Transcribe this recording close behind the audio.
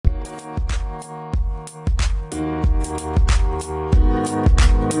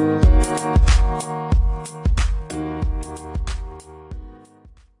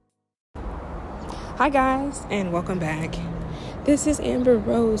Hi guys, and welcome back. This is Amber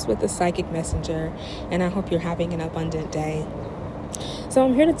Rose with the Psychic Messenger, and I hope you're having an abundant day. So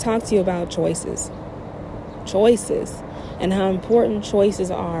I'm here to talk to you about choices, and how important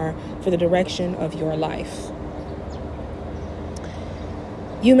choices are for the direction of your life.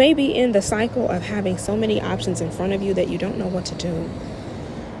 You may be in the cycle of having so many options in front of you that you don't know what to do.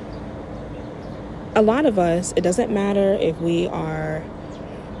 A lot of us, it doesn't matter if we are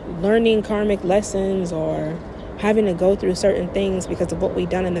learning karmic lessons or having to go through certain things because of what we've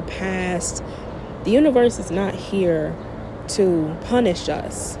done in the past. The universe is not here to punish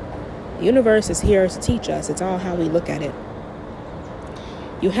us. The universe is here to teach us. It's all how we look at it.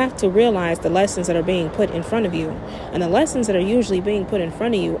 You have to realize the lessons that are being put in front of you. And the lessons that are usually being put in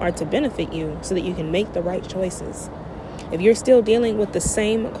front of you are to benefit you so that you can make the right choices. If you're still dealing with the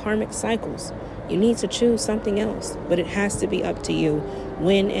same karmic cycles, you need to choose something else, but it has to be up to you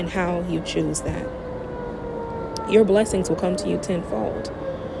when and how you choose that. Your blessings will come to you tenfold,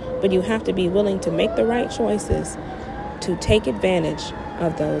 but you have to be willing to make the right choices to take advantage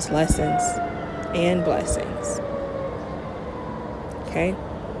of those lessons and blessings. Okay?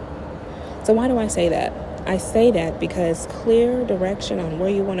 So why do I say that? I say that because clear direction on where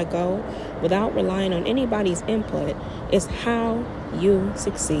you want to go without relying on anybody's input is how you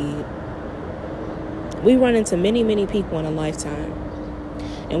succeed. We run into many, many people in a lifetime.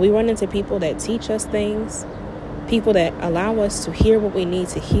 And we run into people that teach us things, people that allow us to hear what we need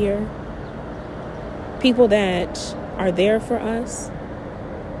to hear, people that are there for us,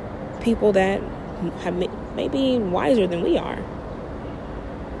 people that have maybe wiser than we are.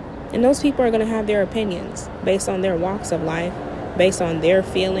 And those people are going to have their opinions based on their walks of life, based on their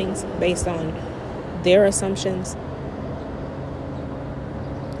feelings, based on their assumptions.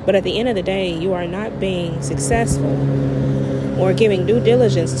 But at the end of the day, you are not being successful or giving due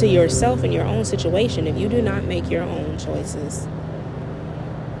diligence to yourself and your own situation if you do not make your own choices.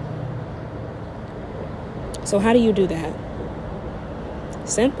 So how do you do that?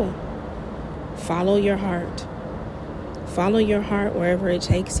 Simple. Follow your heart. Follow your heart wherever it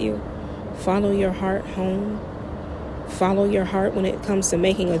takes you. Follow your heart home. Follow your heart when it comes to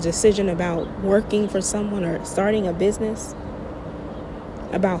making a decision about working for someone or starting a business.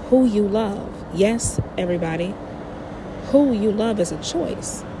 About who you love. Yes, everybody. Who you love is a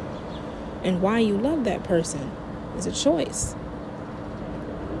choice. And why you love that person is a choice.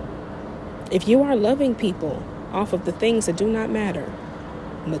 If you are loving people off of the things that do not matter,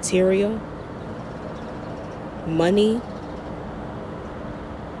 material, money,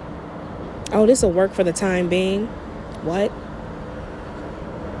 oh, this will work for the time being. What?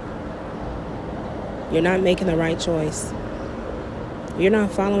 You're not making the right choice. You're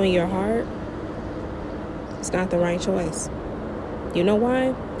not following your heart. It's not the right choice. You know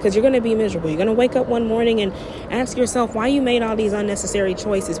why? Because you're going to be miserable. You're going to wake up one morning and ask yourself why you made all these unnecessary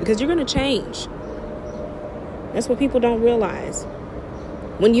choices. Because you're going to change. That's what people don't realize.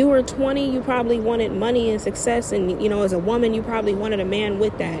 When you were 20, you probably wanted money and success. And, as a woman, you probably wanted a man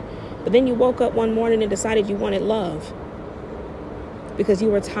with that. But then you woke up one morning and decided you wanted love. Because you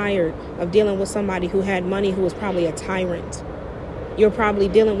were tired of dealing with somebody who had money who was probably a tyrant. You're probably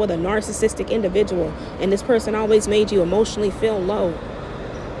dealing with a narcissistic individual, and this person always made you emotionally feel low.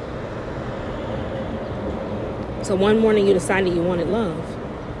 So one morning you decided you wanted love.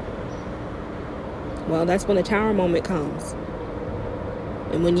 Well, that's when the tower moment comes.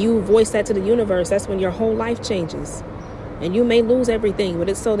 And when you voice that to the universe, that's when your whole life changes. And you may lose everything, but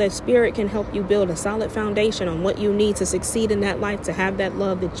it's so that spirit can help you build a solid foundation on what you need to succeed in that life, to have that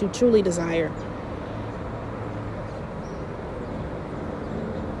love that you truly desire.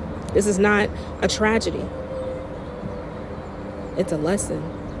 This is not a tragedy. It's a lesson.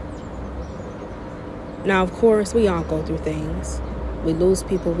 Now, of course, we all go through things. We lose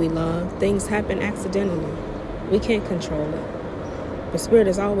people we love. Things happen accidentally. We can't control it. But Spirit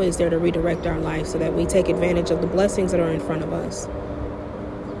is always there to redirect our life so that we take advantage of the blessings that are in front of us.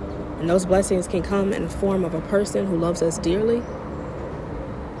 And those blessings can come in the form of a person who loves us dearly.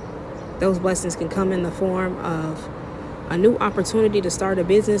 Those blessings can come in the form of a new opportunity to start a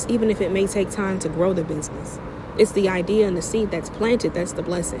business, even if it may take time to grow the business. It's the idea and the seed that's planted that's the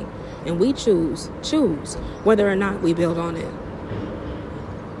blessing. And we choose whether or not we build on it.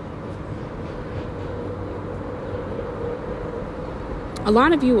 A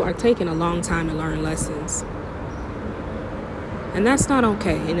lot of you are taking a long time to learn lessons. And that's not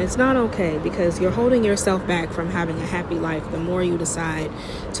okay. And it's not okay because you're holding yourself back from having a happy life the more you decide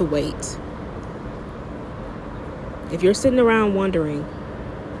to wait. If you're sitting around wondering,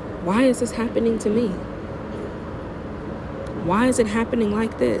 why is this happening to me? Why is it happening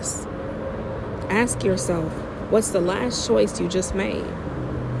like this? Ask yourself, what's the last choice you just made?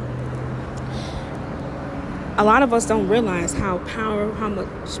 A lot of us don't realize how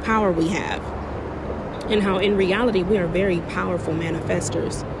much power we have, and how in reality we are very powerful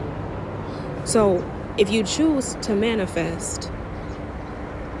manifestors. So if you choose to manifest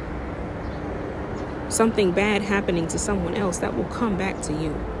something bad happening to someone else, that will come back to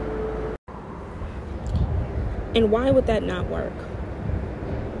you. And why would that not work?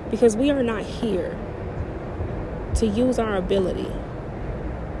 Because we are not here to use our ability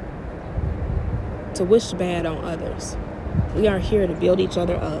to wish bad on others. We are here to build each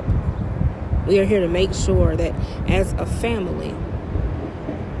other up. We are here to make sure that as a family,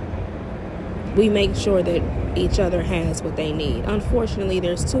 we make sure that each other has what they need. Unfortunately,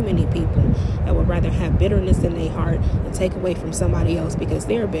 there's too many people that would rather have bitterness in their heart and take away from somebody else because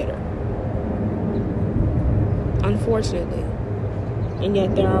they're bitter. Unfortunately. And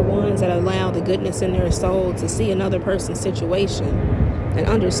yet there are ones that allow the goodness in their soul to see another person's situation and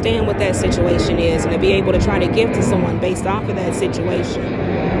understand what that situation is, and to be able to try to give to someone based off of that situation.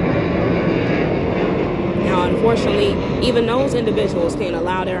 Now, unfortunately, even those individuals can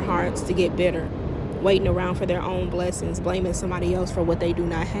allow their hearts to get bitter, waiting around for their own blessings, blaming somebody else for what they do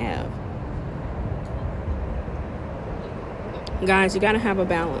not have. Guys, you got to have a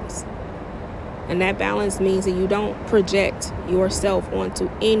balance. And that balance means that you don't project yourself onto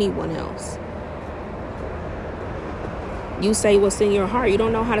anyone else. You say what's in your heart. You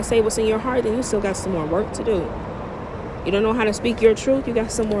don't know how to say what's in your heart, then you still got some more work to do. You don't know how to speak your truth, you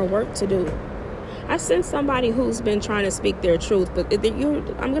got some more work to do. I sense somebody who's been trying to speak their truth, but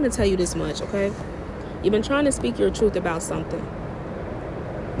I'm going to tell you this much, okay? You've been trying to speak your truth about something,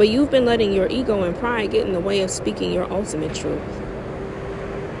 but you've been letting your ego and pride get in the way of speaking your ultimate truth.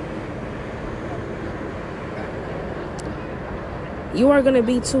 You are going to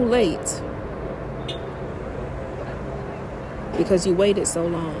be too late because you waited so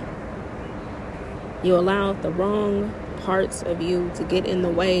long. You allowed the wrong parts of you to get in the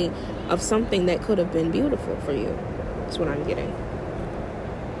way of something that could have been beautiful for you. That's what I'm getting.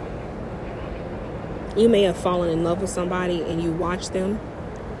 You may have fallen in love with somebody and you watch them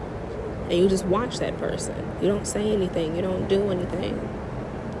and you just watch that person. You don't say anything. You don't do anything.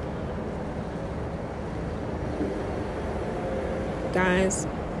 Guys,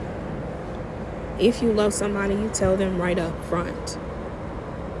 if you love somebody, you tell them right up front.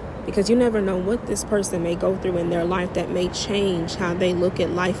 Because you never know what this person may go through in their life that may change how they look at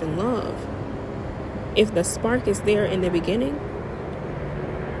life and love. If the spark is there in the beginning,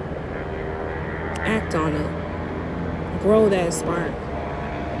 act on it. Grow that spark.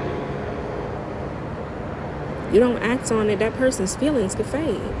 You don't act on it, that person's feelings could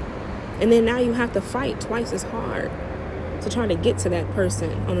fade. And then now you have to fight twice as hard to try to get to that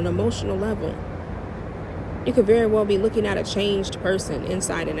person on an emotional level. You could very well be looking at a changed person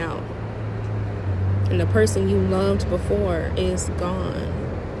inside and out. And the person you loved before is gone.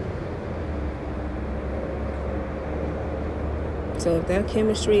 So if that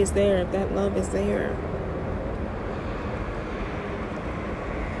chemistry is there, if that love is there,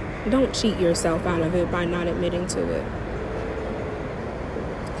 don't cheat yourself out of it by not admitting to it.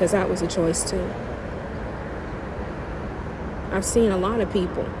 Because that was a choice too. I've seen a lot of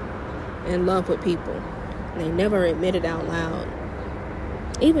people in love with people. They never admit it out loud.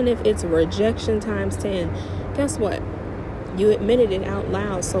 Even if it's rejection times 10, guess what? You admitted it out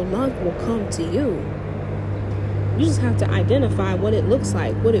loud, so love will come to you. You just have to identify what it looks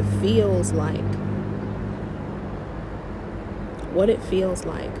like, what it feels like. What it feels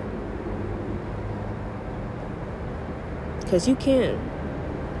like. Because you can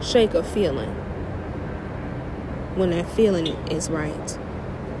shake a feeling when that feeling is right.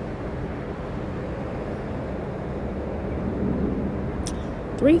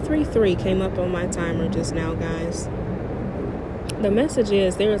 "333" came up on my timer just now, guys. The message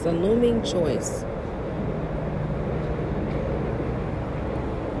is there is a looming choice.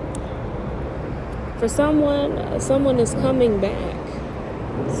 For someone is coming back.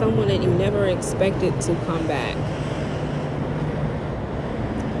 Someone that you never expected to come back.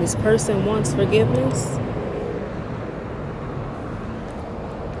 This person wants forgiveness.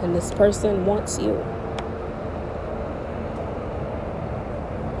 And this person wants you.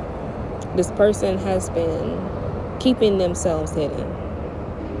 This person has been keeping themselves hidden.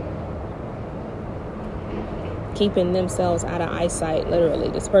 Keeping themselves out of eyesight, literally.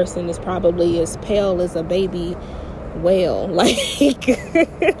 This person is probably as pale as a baby whale.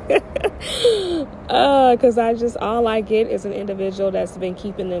 Because all I get is an individual that's been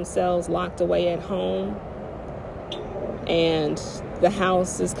keeping themselves locked away at home. And the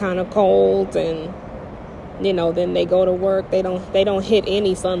house is kind of cold, and then they go to work, they don't hit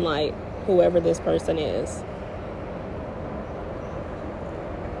any sunlight, whoever this person is.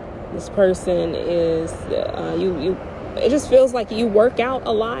 This person is it just feels like you work out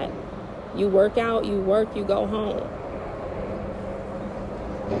a lot. You work out, you work, you go home.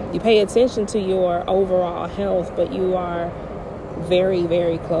 You pay attention to your overall health, but you are very,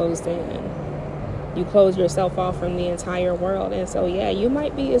 very closed in. You close yourself off from the entire world. And so, yeah, you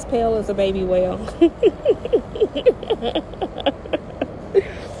might be as pale as a baby whale.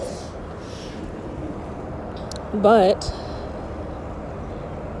 But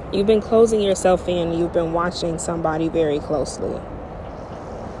you've been closing yourself in. You've been watching somebody very closely.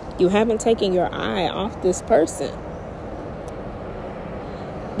 You haven't taken your eye off this person.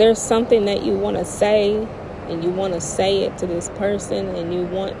 There's something that you want to say, and you want to say it to this person, and you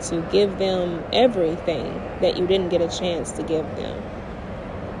want to give them everything that you didn't get a chance to give them.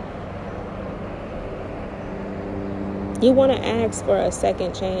 You want to ask for a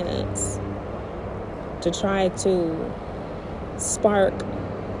second chance to try to spark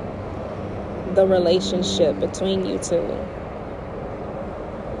the relationship between you two.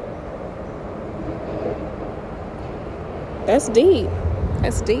 That's deep.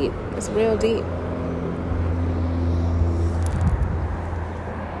 That's deep. It's real deep.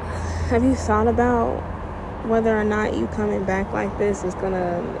 Have you thought about whether or not you coming back like this is going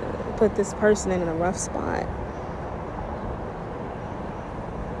to put this person in a rough spot?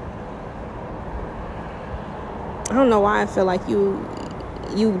 I don't know why I feel like you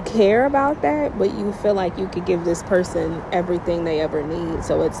care about that, but you feel like you could give this person everything they ever need.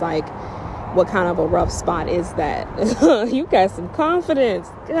 So it's like, what kind of a rough spot is that? You got some confidence.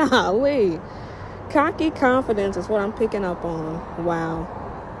 Golly. Cocky confidence is what I'm picking up on. Wow.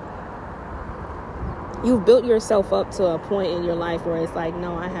 You've built yourself up to a point in your life where it's like,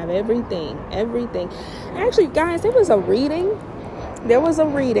 no, I have everything. Actually, guys, there was a reading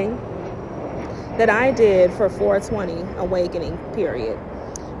that I did for 420 Awakening period.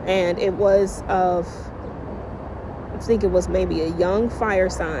 And it was of, I think it was maybe a young fire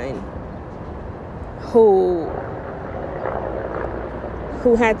sign who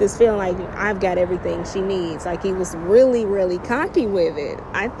had this feeling like, I've got everything she needs. Like, he was really, really cocky with it.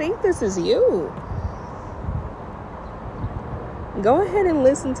 I think this is you. Go ahead and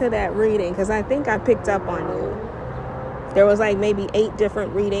listen to that reading, because I think I picked up on you. There was like maybe 8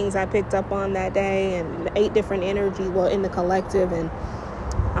 different readings I picked up on that day, and 8 different energy, in the collective, and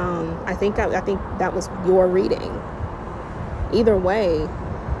I think that was your reading. Either way,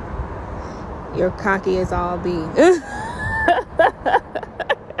 you're cocky as all be.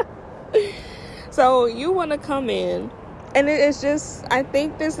 So you want to come in, and it's just, I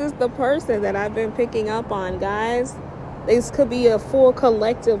think this is the person that I've been picking up on, guys. This could be a full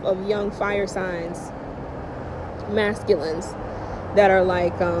collective of young fire signs, masculines, that are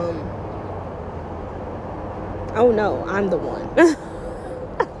like, oh no, I'm the one.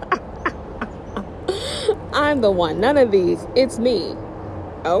 I'm the one. None of these. It's me.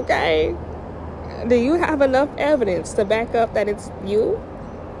 Okay. Do you have enough evidence to back up that it's you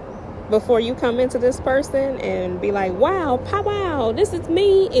before you come into this person and be like, wow, pow, this is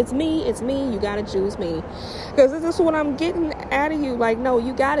me. It's me. You got to choose me. Because this is what I'm getting out of you. Like, no,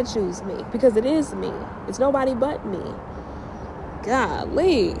 you got to choose me, because it is me. It's nobody but me.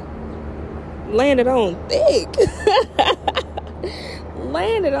 Golly. Landed on thick.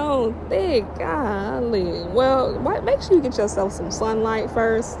 Landed on thick. Golly. Well, make sure you get yourself some sunlight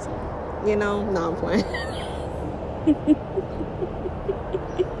first. No, I'm playing.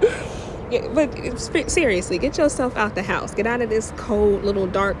 Yeah, but seriously, get yourself out the house. Get out of this cold little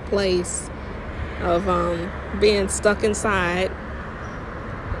dark place of being stuck inside,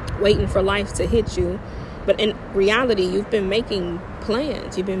 waiting for life to hit you. But in reality, you've been making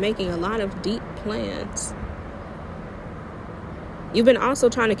plans. You've been making a lot of deep plans. You've been also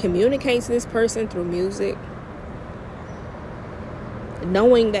trying to communicate to this person through music.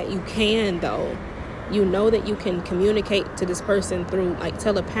 Knowing that you can, though. You know that you can communicate to this person through, like,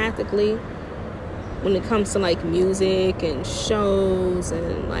 telepathically, when it comes to, like, music and shows,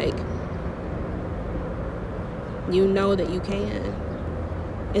 and, like, you know that you can.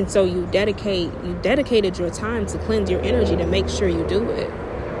 And so you dedicated your time to cleanse your energy to make sure you do it.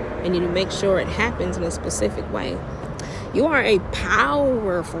 And you make sure it happens in a specific way. You are a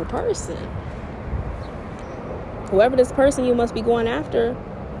powerful person. Whoever this person you must be going after,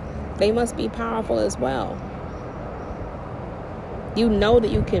 they must be powerful as well. You know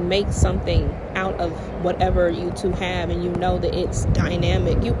that you can make something out of whatever you two have, and you know that it's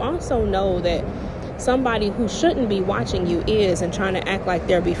dynamic. You also know that somebody who shouldn't be watching you is and trying to act like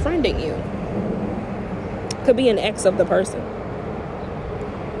they're befriending you. Could be an ex of the person.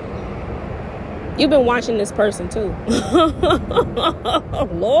 You've been watching this person too.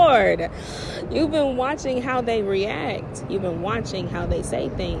 Lord, you've been watching how they react. You've been watching how they say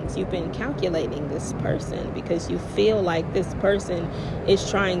things. You've been calculating this person because you feel like this person is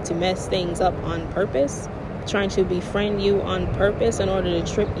trying to mess things up on purpose, trying to befriend you on purpose in order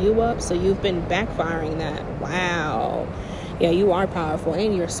to trip you up. So you've been backfiring that. Wow. Yeah, you are powerful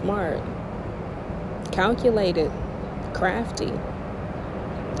and you're smart. Calculated. Crafty.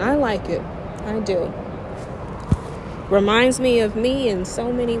 I like it. I do. Reminds me of me in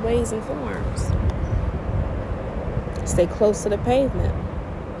so many ways and forms. Stay close to the pavement.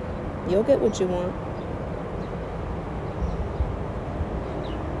 You'll get what you want.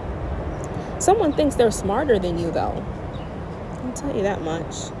 Someone thinks they're smarter than you, though. I'll tell you that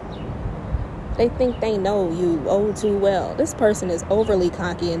much. They think they know you oh too well. This person is overly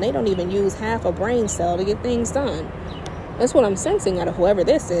cocky and they don't even use half a brain cell to get things done. That's what I'm sensing out of whoever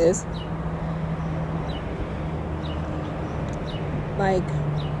this is. Like,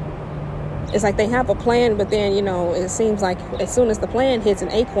 it's like they have a plan, but then, you know, it seems like as soon as the plan hits,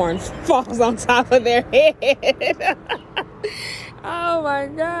 an acorn falls on top of their head. Oh my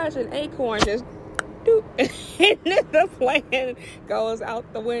gosh, an acorn just doop, and the plan goes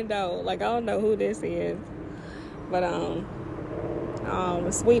out the window. Like, I don't know who this is, but a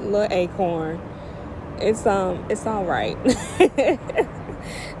sweet little acorn. It's all right.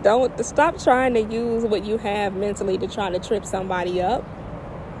 Don't stop trying to use what you have mentally to try to trip somebody up.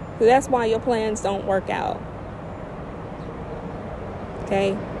 That's why your plans don't work out.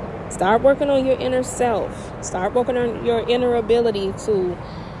 Okay? Start working on your inner self. Start working on your inner ability to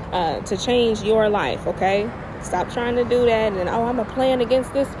change your life, okay? Stop trying to do that and, I'm a plan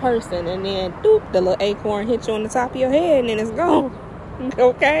against this person, and then doop, the little acorn hits you on the top of your head and then it's gone.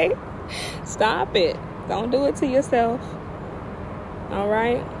 Okay? Stop it. Don't do it to yourself. All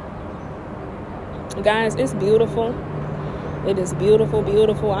right? Guys, it's beautiful. It is beautiful,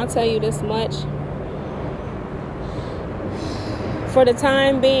 beautiful. I'll tell you this much. For the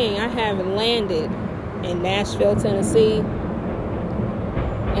time being, I have landed in Nashville, Tennessee.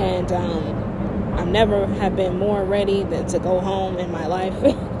 And I never have been more ready than to go home in my life.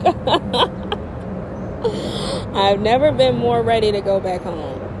 I've never been more ready to go back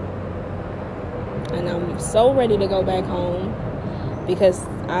home. And I'm so ready to go back home because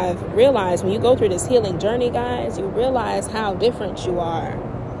I've realized when you go through this healing journey, guys, you realize how different you are.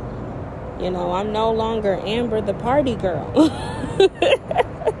 You know, I'm no longer Amber the party girl.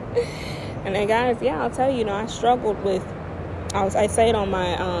 And then, guys, yeah, I'll tell you, I struggled with, I say it on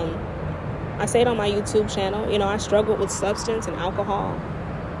my YouTube channel, I struggled with substance and alcohol.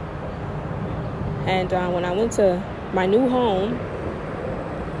 And when I went to my new home,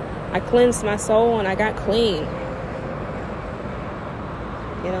 I cleansed my soul and I got clean.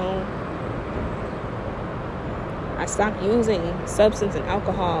 I stopped using substance and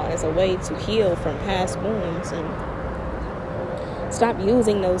alcohol as a way to heal from past wounds and stop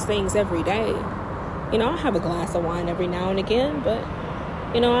using those things every day. I have a glass of wine every now and again, but,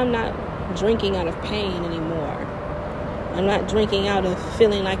 I'm not drinking out of pain anymore. I'm not drinking out of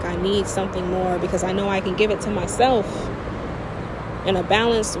feeling like I need something more because I know I can give it to myself in a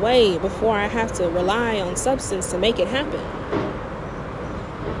balanced way before I have to rely on substance to make it happen.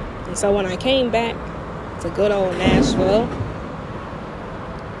 And so when I came back to good old Nashville,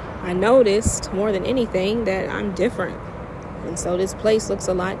 I noticed more than anything that I'm different. And so this place looks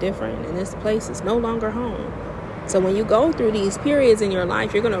a lot different, and this place is no longer home. So when you go through these periods in your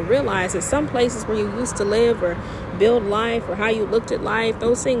life, you're going to realize that some places where you used to live or build life or how you looked at life,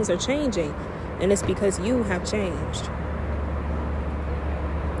 those things are changing. And it's because you have changed.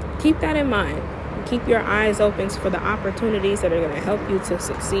 Keep that in mind. Keep your eyes open for the opportunities that are going to help you to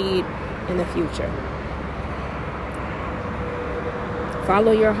succeed in the future.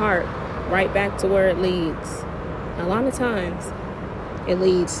 Follow your heart right back to where it leads. A lot of times, it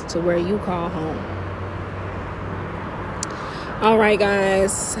leads to where you call home. All right,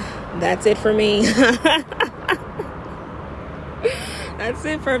 guys. That's it for me. That's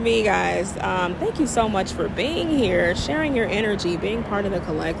it for me, guys. Thank you so much for being here, sharing your energy, being part of the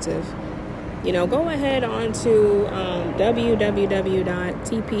collective. Go ahead on to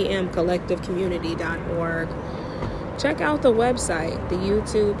www.tpmcollectivecommunity.org. Check out the website, the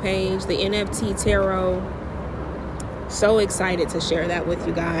YouTube page, the NFT Tarot. So excited to share that with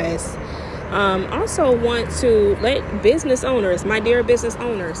you guys. Also want to let business owners, my dear business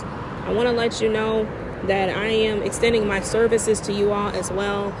owners, I want to let you know that I am extending my services to you all as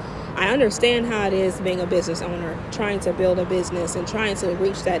well. I understand how it is being a business owner, trying to build a business and trying to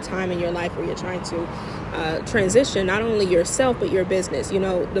reach that time in your life where you're trying to transition not only yourself but your business. You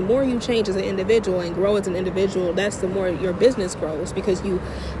know, the more you change as an individual and grow as an individual, that's the more your business grows, because you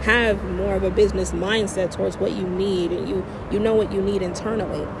have more of a business mindset towards what you need, and you know what you need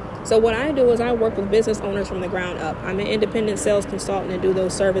internally. So what I do is I work with business owners from the ground up. I'm an independent sales consultant and do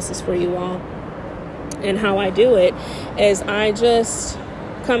those services for you all. And how I do it is I just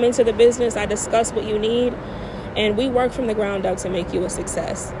come into the business, I discuss what you need, and we work from the ground up to make you a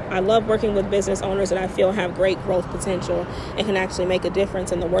success. I love working with business owners that I feel have great growth potential and can actually make a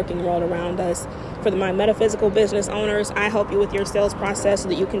difference in the working world around us. For my metaphysical business owners, I help you with your sales process so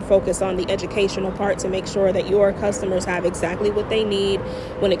that you can focus on the educational part to make sure that your customers have exactly what they need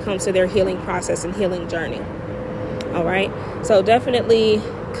when it comes to their healing process and healing journey. All right. So definitely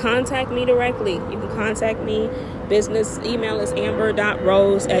contact me directly. You can contact me. Business email is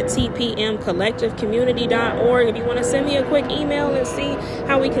amber.rose@tpmcollectivecommunity.org. If you want to send me a quick email and see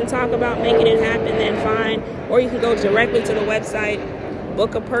how we can talk about making it happen, then fine. Or you can go directly to the website,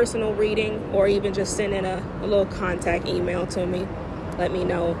 book a personal reading, or even just send in a little contact email to me. Let me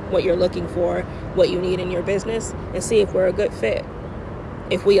know what you're looking for, what you need in your business, and see if we're a good fit.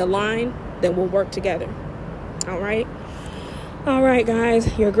 If we align, then we'll work together. All right. All right,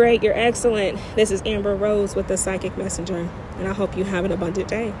 guys, you're great. You're excellent. This is Amber Rose with the Psychic Messenger, and I hope you have an abundant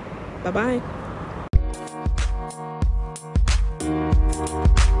day. Bye-bye.